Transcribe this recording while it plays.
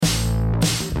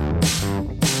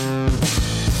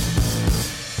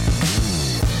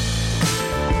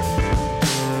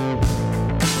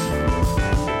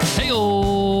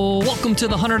to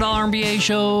the $100 MBA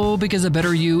show, because a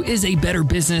better you is a better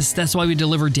business. That's why we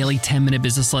deliver daily 10-minute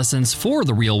business lessons for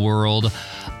the real world.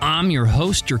 I'm your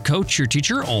host, your coach, your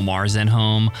teacher, Omar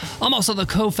Zenhom. I'm also the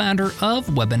co-founder of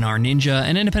Webinar Ninja,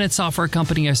 an independent software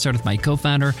company I started with my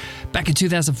co-founder back in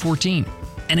 2014.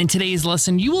 And in today's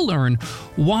lesson, you will learn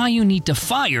why you need to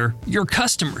fire your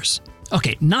customers.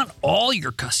 Okay, not all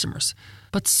your customers,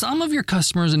 but some of your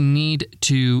customers need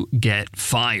to get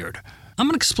fired. I'm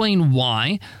going to explain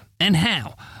why and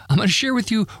how. I'm going to share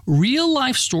with you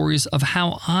real-life stories of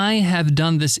how I have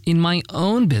done this in my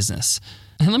own business.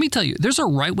 And let me tell you, there's a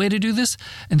right way to do this,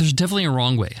 and there's definitely a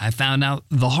wrong way. I found out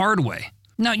the hard way.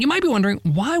 Now, you might be wondering,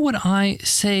 why would I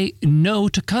say no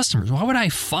to customers? Why would I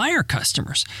fire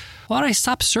customers? Why would I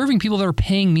stop serving people that are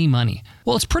paying me money?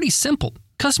 Well, it's pretty simple.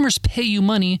 Customers pay you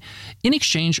money in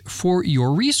exchange for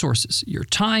your resources, your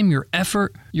time, your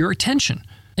effort, your attention.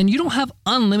 And you don't have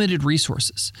unlimited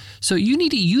resources. So you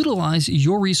need to utilize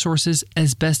your resources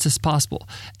as best as possible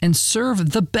and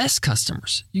serve the best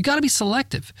customers. You got to be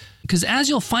selective, because as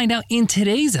you'll find out in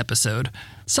today's episode,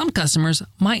 some customers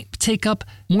might take up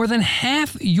more than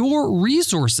half your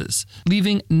resources,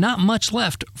 leaving not much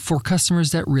left for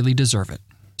customers that really deserve it.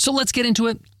 So let's get into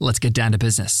it. Let's get down to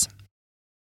business.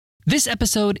 This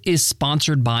episode is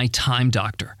sponsored by Time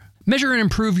Doctor. Measure and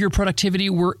improve your productivity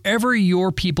wherever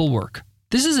your people work.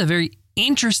 This is a very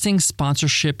interesting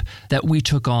sponsorship that we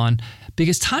took on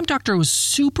because Time Doctor was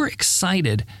super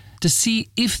excited to see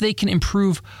if they can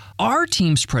improve our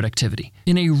team's productivity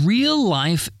in a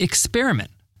real-life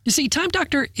experiment. You see, Time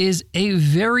Doctor is a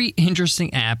very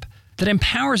interesting app that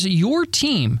empowers your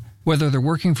team, whether they're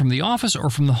working from the office or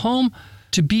from the home,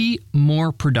 to be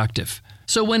more productive.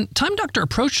 So when Time Doctor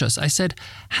approached us, I said,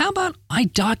 how about I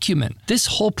document this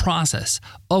whole process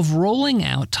of rolling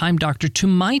out Time Doctor to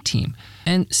my team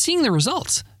and seeing the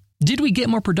results? Did we get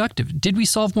more productive? Did we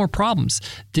solve more problems?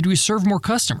 Did we serve more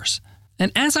customers?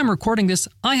 And as I'm recording this,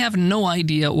 I have no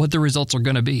idea what the results are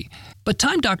going to be. But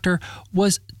Time Doctor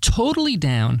was totally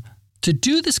down to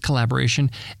do this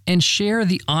collaboration and share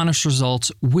the honest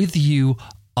results with you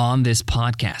on this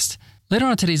podcast. Later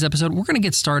on in today's episode, we're going to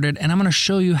get started, and I'm going to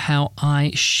show you how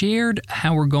I shared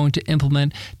how we're going to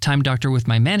implement Time Doctor with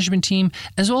my management team,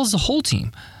 as well as the whole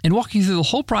team, and walk you through the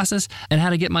whole process and how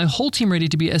to get my whole team ready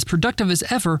to be as productive as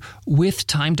ever with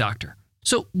Time Doctor.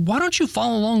 So why don't you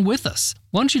follow along with us?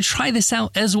 Why don't you try this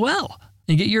out as well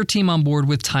and get your team on board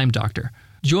with Time Doctor?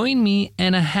 Join me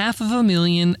and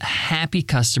 500,000 happy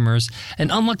customers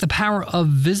and unlock the power of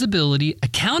visibility,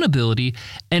 accountability,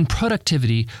 and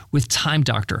productivity with Time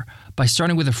Doctor. By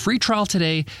starting with a free trial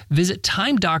today, visit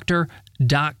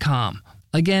timedoctor.com.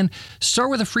 Again, start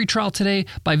with a free trial today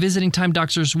by visiting Time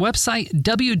Doctor's website,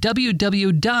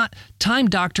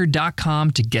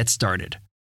 www.timedoctor.com, to get started.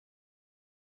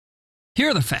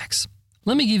 Here are the facts.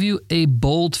 Let me give you a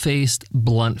bold-faced,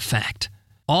 blunt fact.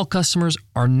 All customers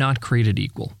are not created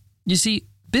equal. You see,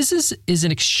 business is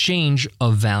an exchange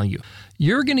of value.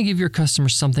 You're going to give your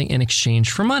customers something in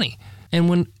exchange for money. And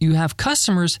when you have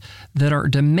customers that are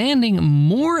demanding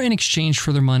more in exchange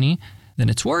for their money than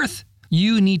it's worth,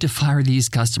 you need to fire these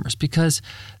customers because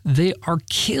they are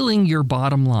killing your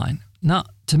bottom line, not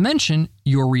to mention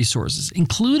your resources,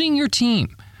 including your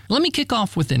team. Let me kick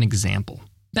off with an example.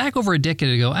 Back over a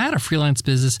decade ago, I had a freelance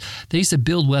business that used to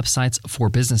build websites for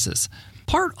businesses.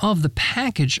 Part of the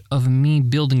package of me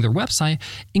building their website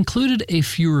included a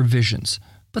few revisions.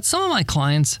 But some of my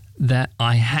clients that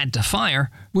I had to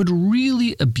fire would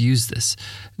really abuse this.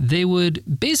 They would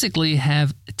basically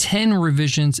have 10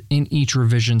 revisions in each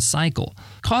revision cycle,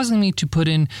 causing me to put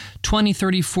in 20,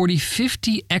 30, 40,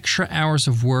 50 extra hours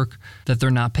of work that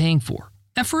they're not paying for.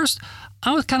 At first,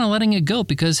 I was kind of letting it go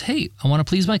because, hey, I want to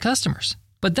please my customers.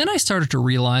 But then I started to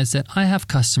realize that I have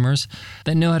customers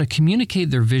that know how to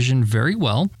communicate their vision very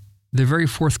well. They're very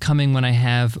forthcoming when I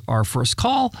have our first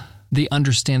call. They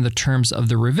understand the terms of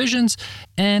the revisions,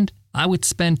 and I would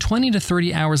spend 20 to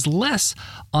 30 hours less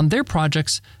on their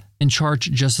projects and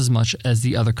charge just as much as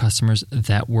the other customers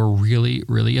that were really,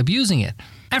 really abusing it.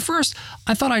 At first,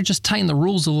 I thought I'd just tighten the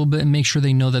rules a little bit and make sure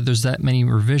they know that there's that many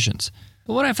revisions.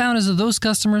 But what I found is that those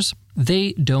customers,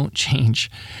 they don't change.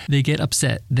 They get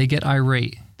upset. They get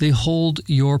irate. They hold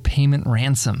your payment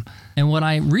ransom. And what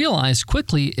I realized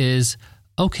quickly is,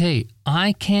 okay,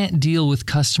 I can't deal with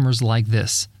customers like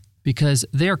this because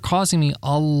they are causing me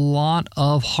a lot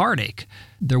of heartache.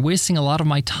 They're wasting a lot of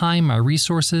my time, my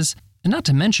resources, and not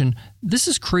to mention, this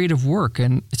is creative work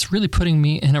and it's really putting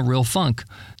me in a real funk,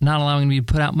 not allowing me to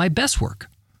put out my best work.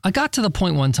 I got to the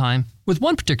point one time with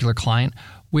one particular client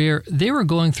where they were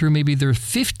going through maybe their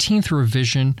 15th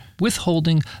revision,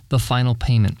 withholding the final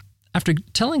payment. After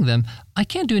telling them, I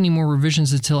can't do any more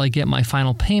revisions until I get my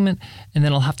final payment, and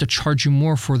then I'll have to charge you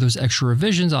more for those extra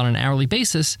revisions on an hourly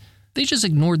basis, they just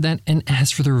ignored that and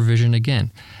asked for the revision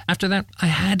again. After that, I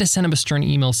had to send them a stern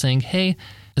email saying, hey,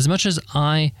 as much as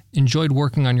I enjoyed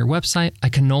working on your website, I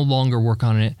can no longer work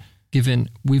on it given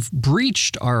we've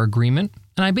breached our agreement.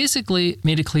 And I basically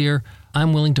made it clear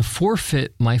I'm willing to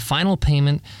forfeit my final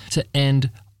payment to end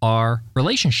our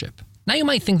relationship. Now you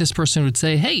might think this person would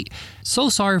say, hey, so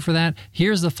sorry for that.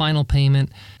 Here's the final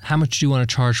payment. How much do you want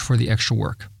to charge for the extra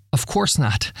work? Of course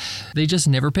not. They just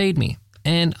never paid me.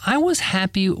 And I was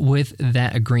happy with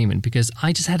that agreement because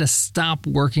I just had to stop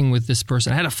working with this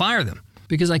person. I had to fire them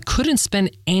because I couldn't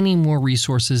spend any more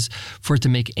resources for it to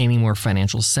make any more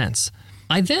financial sense.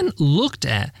 I then looked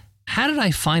at, how did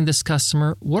I find this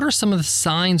customer? What are some of the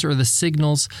signs or the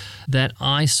signals that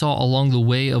I saw along the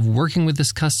way of working with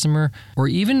this customer, or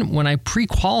even when I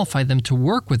pre-qualified them to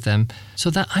work with them so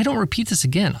that I don't repeat this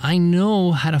again? I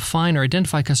know how to find or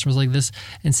identify customers like this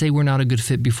and say we're not a good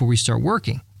fit before we start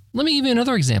working. Let me give you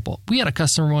another example. We had a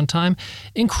customer one time,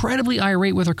 incredibly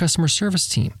irate with our customer service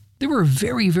team. They were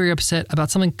very, very upset about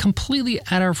something completely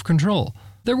out of control.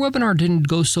 Their webinar didn't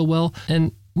go so well,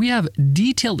 and we have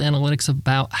detailed analytics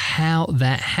about how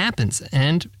that happens,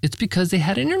 and it's because they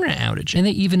had an internet outage, and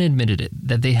they even admitted it,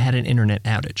 that they had an internet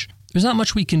outage. There's not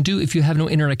much we can do if you have no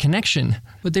internet connection,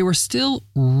 but they were still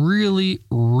really,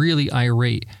 really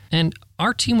irate, and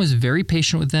our team was very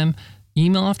patient with them,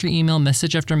 email after email,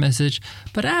 message after message,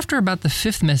 but after about the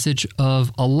fifth message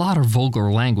of a lot of vulgar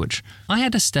language, I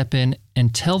had to step in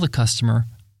and tell the customer,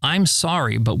 I'm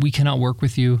sorry, but we cannot work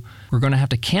with you. We're going to have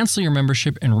to cancel your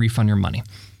membership and refund your money.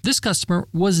 This customer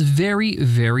was very,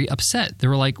 very upset. They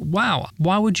were like, wow,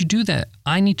 why would you do that?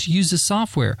 I need to use this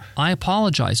software. I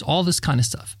apologize, all this kind of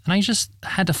stuff. And I just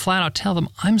had to flat out tell them,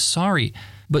 I'm sorry,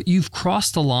 but you've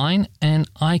crossed the line and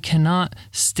I cannot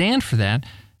stand for that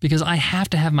because I have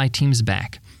to have my team's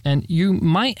back. And you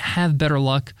might have better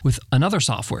luck with another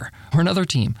software or another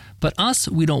team, but us,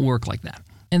 we don't work like that.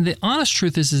 And the honest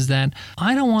truth is that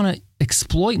I don't want to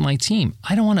exploit my team.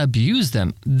 I don't want to abuse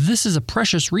them. This is a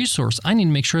precious resource. I need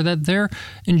to make sure that they're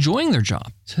enjoying their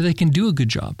job so they can do a good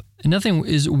job. And nothing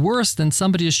is worse than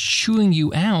somebody just chewing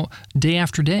you out day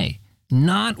after day.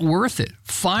 Not worth it.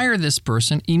 Fire this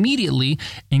person immediately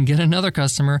and get another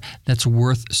customer that's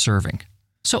worth serving.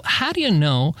 So how do you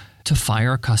know to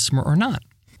fire a customer or not?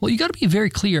 Well, you got to be very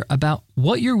clear about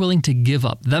what you're willing to give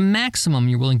up, the maximum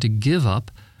you're willing to give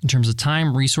up in terms of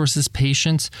time, resources,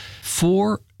 patience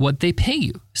for what they pay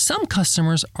you. Some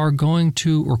customers are going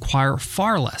to require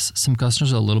far less. Some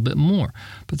customers a little bit more.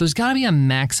 But there's got to be a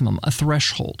maximum, a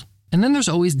threshold. And then there's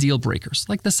always deal breakers,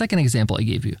 like the second example I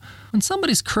gave you. When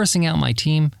somebody's cursing out my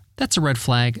team, that's a red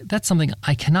flag. That's something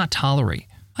I cannot tolerate.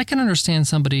 I can understand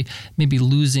somebody maybe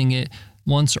losing it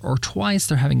once or twice,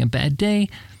 they're having a bad day,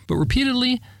 but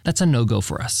repeatedly, that's a no-go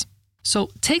for us.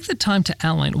 So take the time to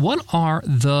outline what are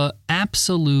the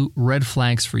absolute red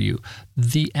flags for you,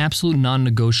 the absolute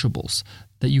non-negotiables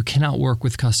that you cannot work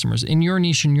with customers in your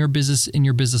niche, in your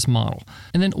business model.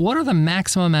 And then what are the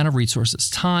maximum amount of resources,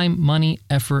 time, money,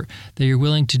 effort that you're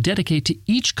willing to dedicate to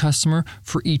each customer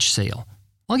for each sale?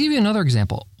 I'll give you another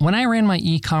example. When I ran my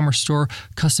e-commerce store,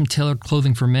 custom tailored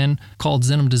clothing for men called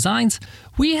Zenim Designs,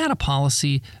 we had a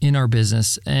policy in our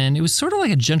business, and it was sort of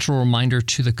like a gentle reminder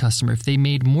to the customer if they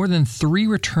made more than 3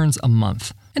 returns a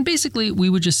month. And basically, we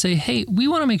would just say, hey, we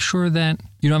want to make sure that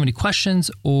you don't have any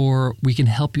questions, or we can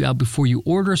help you out before you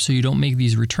order so you don't make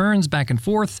these returns back and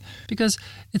forth, because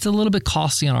it's a little bit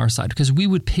costly on our side because we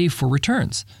would pay for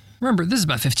returns. Remember, this is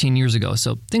about 15 years ago,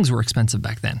 so things were expensive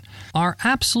back then. Our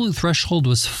absolute threshold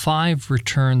was 5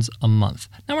 returns a month.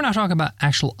 Now, we're not talking about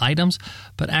actual items,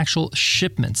 but actual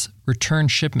shipments, return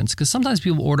shipments, because sometimes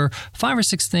people order 5 or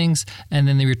 6 things and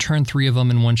then they return 3 of them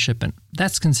in one shipment.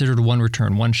 That's considered one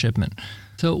return, one shipment.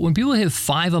 So when people hit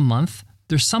 5 a month,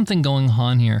 there's something going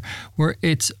on here where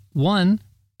it's 1,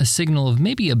 a signal of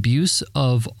maybe abuse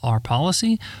of our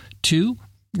policy, 2,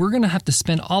 we're going to have to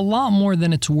spend a lot more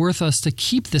than it's worth us to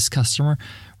keep this customer,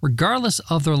 regardless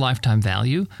of their lifetime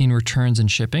value in returns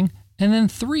and shipping. And then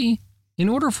 3, in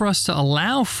order for us to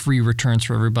allow free returns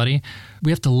for everybody,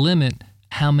 we have to limit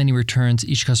how many returns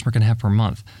each customer can have per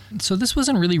month. So this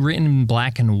wasn't really written in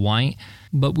black and white,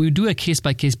 but we would do a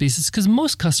case-by-case basis because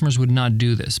most customers would not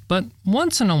do this. But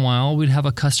once in a while, we'd have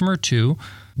a customer or two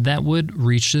that would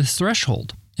reach this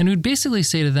threshold. And we'd basically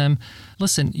say to them,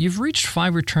 listen, you've reached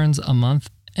 5 returns a month,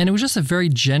 and it was just a very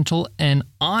gentle and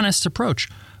honest approach.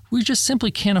 We just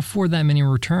simply can't afford that many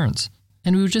returns.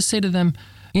 And we would just say to them,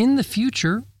 in the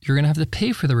future, you're going to have to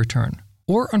pay for the return.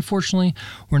 or unfortunately,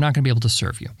 we're not going to be able to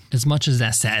serve you, as much as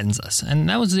that saddens us. And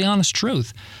that was the honest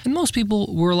truth. And most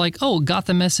people were like, oh, got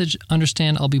the message,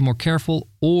 understand, I'll be more careful,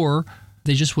 or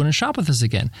they just wouldn't shop with us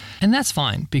again. And that's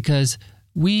fine, because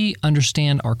we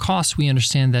understand our costs. We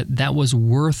understand that that was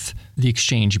worth the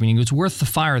exchange, meaning it was worth the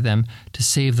fire them to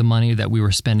save the money that we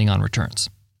were spending on returns.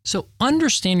 So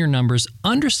understand your numbers,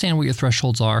 understand what your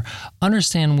thresholds are,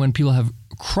 understand when people have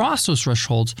crossed those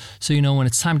thresholds so you know when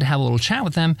it's time to have a little chat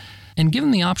with them, and give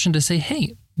them the option to say,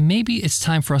 hey, maybe it's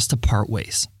time for us to part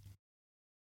ways.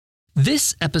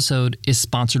 This episode is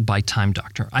sponsored by Time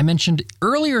Doctor. I mentioned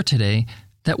earlier today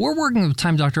that we're working with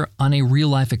Time Doctor on a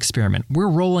real-life experiment. We're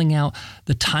rolling out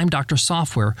the Time Doctor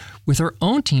software with our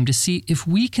own team to see if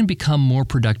we can become more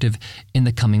productive in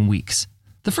the coming weeks.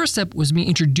 The first step was me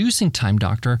introducing Time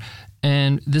Doctor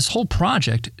and this whole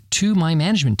project to my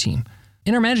management team.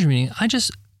 In our management meeting, I just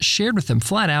shared with them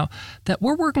flat out that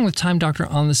we're working with Time Doctor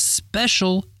on this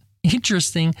special,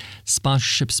 interesting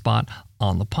sponsorship spot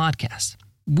on the podcast.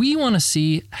 We want to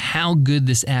see how good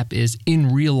this app is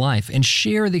in real life and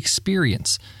share the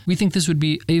experience. We think this would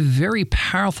be a very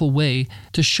powerful way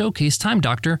to showcase Time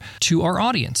Doctor to our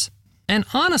audience. And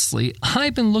honestly,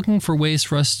 I've been looking for ways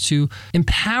for us to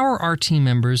empower our team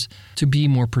members to be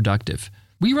more productive.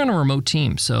 We run a remote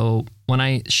team, so when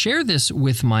I shared this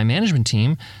with my management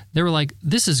team, they were like,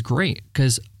 this is great,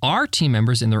 because our team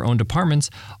members in their own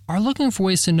departments are looking for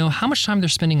ways to know how much time they're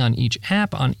spending on each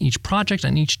app, on each project,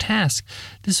 on each task.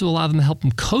 This will allow them to help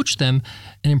them coach them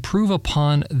and improve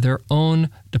upon their own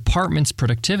department's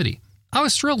productivity. I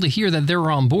was thrilled to hear that they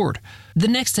were on board. The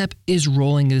next step is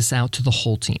rolling this out to the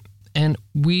whole team. And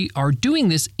we are doing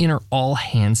this in our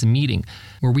all-hands meeting,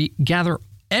 where we gather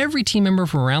every team member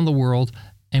from around the world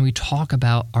and we talk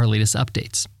about our latest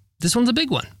updates. This one's a big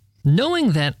one.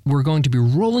 Knowing that we're going to be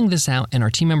rolling this out and our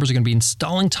team members are going to be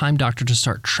installing Time Doctor to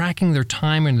start tracking their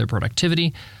time and their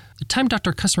productivity, the Time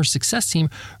Doctor customer success team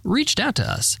reached out to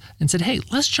us and said, hey,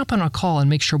 let's jump on a call and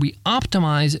make sure we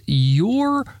optimize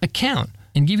your account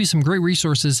and give you some great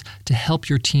resources to help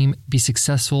your team be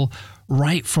successful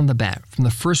right from the bat, from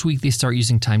the first week they start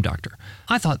using Time Doctor.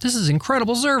 I thought, this is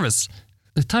incredible service.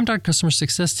 The Time Doctor customer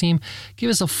success team gave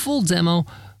us a full demo,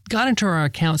 got into our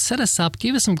account, set us up,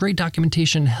 gave us some great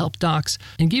documentation, help docs,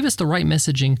 and gave us the right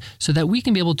messaging so that we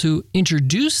can be able to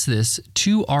introduce this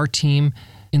to our team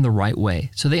in the right way,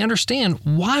 so they understand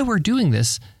why we're doing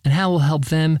this and how it will help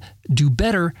them do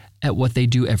better at what they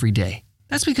do every day.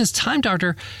 That's because Time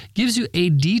Doctor gives you a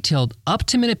detailed,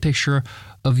 up-to-minute picture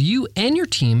of you and your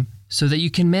team so that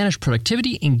you can manage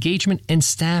productivity, engagement, and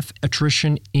staff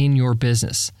attrition in your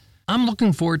business. I'm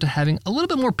looking forward to having a little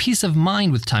bit more peace of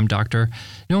mind with Time Doctor,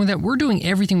 knowing that we're doing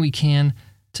everything we can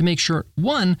to make sure,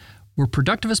 one, we're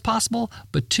productive as possible,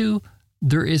 but two,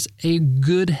 there is a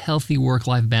good, healthy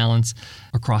work-life balance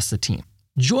across the team.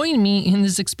 Join me in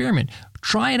this experiment.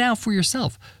 Try it out for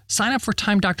yourself. Sign up for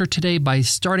Time Doctor today by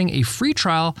starting a free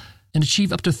trial and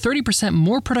achieve up to 30%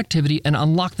 more productivity and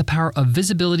unlock the power of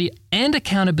visibility and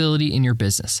accountability in your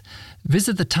business.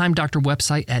 Visit the Time Doctor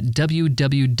website at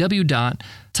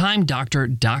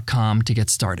www.timedoctor.com to get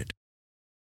started.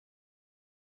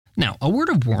 Now, a word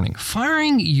of warning,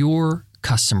 firing your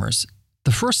customers,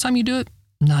 the first time you do it,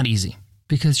 not easy,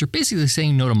 because you're basically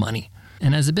saying no to money.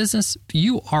 And as a business,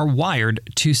 you are wired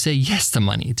to say yes to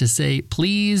money, to say,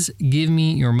 please give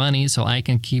me your money so I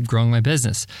can keep growing my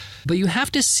business. But you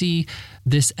have to see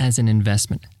this as an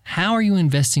investment. How are you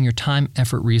investing your time,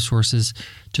 effort, resources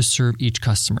to serve each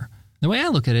customer? The way I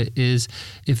look at it is,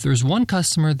 if there's one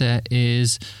customer that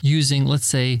is using, let's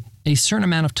say, a certain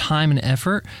amount of time and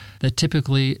effort that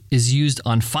typically is used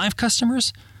on 5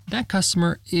 customers, that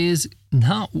customer is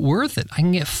not worth it. I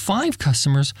can get 5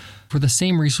 customers for the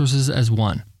same resources as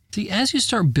 1. See, as you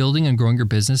start building and growing your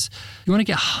business, you want to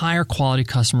get higher quality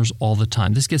customers all the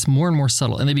time. This gets more and more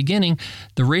subtle. In the beginning,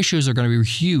 the ratios are going to be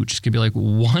huge. It's going to be like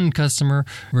 1 customer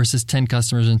versus 10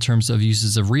 customers in terms of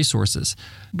uses of resources.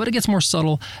 But it gets more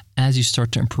subtle as you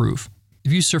start to improve.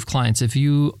 If you serve clients, if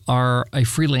you are a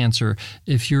freelancer,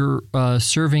 if you're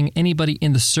serving anybody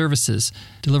in the services,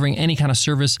 delivering any kind of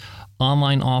service,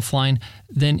 online, offline,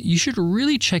 then you should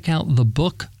really check out the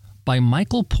book by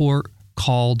Michael Port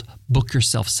called Book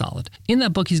Yourself Solid. In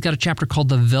that book, he's got a chapter called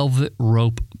The Velvet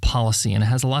Rope Policy, and it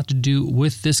has a lot to do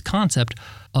with this concept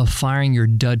of firing your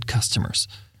dud customers.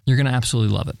 You're going to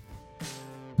absolutely love it.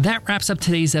 That wraps up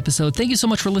today's episode. Thank you so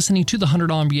much for listening to the $100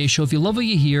 MBA Show. If you love what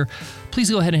you hear,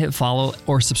 please go ahead and hit follow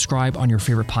or subscribe on your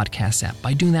favorite podcast app.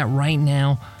 By doing that right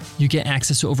now, you get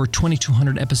access to over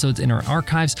 2,200 episodes in our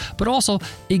archives, but also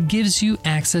it gives you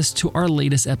access to our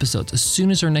latest episodes. As soon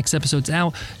as our next episode's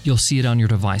out, you'll see it on your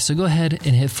device. So go ahead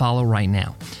and hit follow right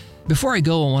now. Before I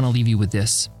go, I want to leave you with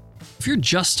this. If you're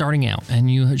just starting out and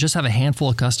you just have a handful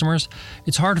of customers,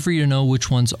 it's hard for you to know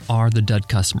which ones are the dud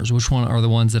customers, which one are the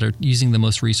ones that are using the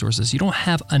most resources. You don't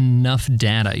have enough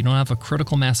data. You don't have a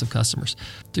critical mass of customers.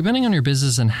 Depending on your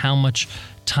business and how much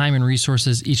time and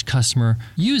resources each customer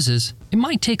uses, it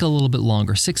might take a little bit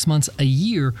longer, 6 months, a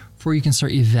year, before you can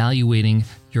start evaluating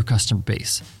your customer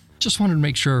base. Just wanted to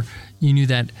make sure you knew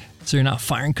that so you're not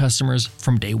firing customers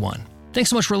from day one. Thanks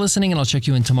so much for listening, and I'll check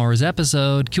you in tomorrow's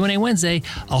episode, Q&A Wednesday.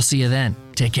 I'll see you then.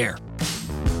 Take care.